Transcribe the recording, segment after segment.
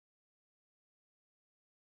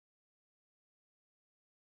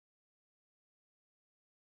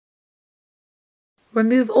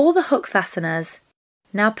Remove all the hook fasteners.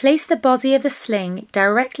 Now place the body of the sling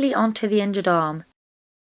directly onto the injured arm,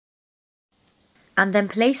 and then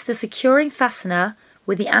place the securing fastener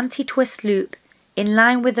with the anti-twist loop in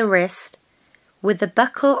line with the wrist, with the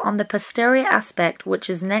buckle on the posterior aspect which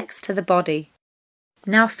is next to the body.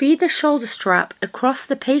 Now feed the shoulder strap across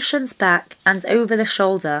the patient's back and over the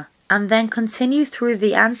shoulder, and then continue through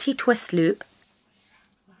the anti-twist loop.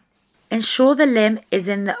 Ensure the limb is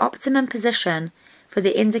in the optimum position for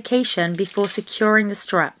the indication before securing the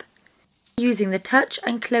strap, using the touch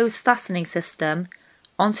and close fastening system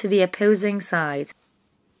onto the opposing side.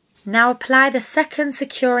 Now apply the second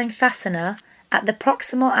securing fastener at the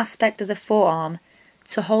proximal aspect of the forearm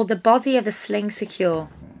to hold the body of the sling secure.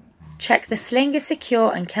 Check the sling is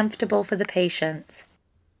secure and comfortable for the patient.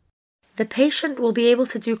 The patient will be able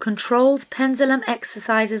to do controlled pendulum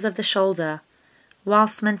exercises of the shoulder,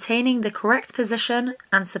 whilst maintaining the correct position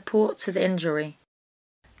and support to the injury.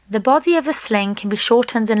 The body of the sling can be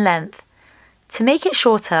shortened in length. To make it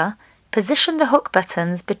shorter, position the hook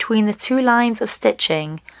buttons between the two lines of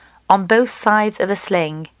stitching on both sides of the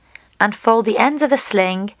sling, and fold the ends of the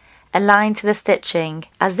sling aligned to the stitching,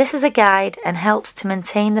 as this is a guide and helps to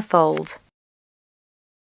maintain the fold.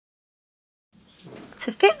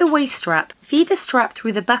 To fit the waist strap, feed the strap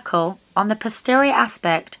through the buckle on the posterior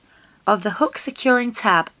aspect of the hook securing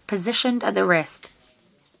tab positioned at the wrist,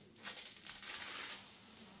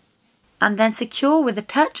 and then secure with the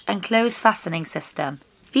touch and close fastening system.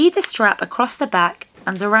 Feed the strap across the back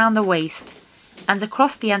and around the waist, and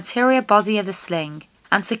across the anterior body of the sling,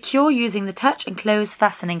 and secure using the touch and close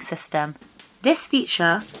fastening system. This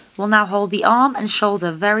feature will now hold the arm and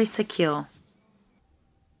shoulder very secure.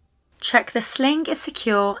 Check the sling is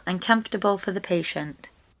secure and comfortable for the patient.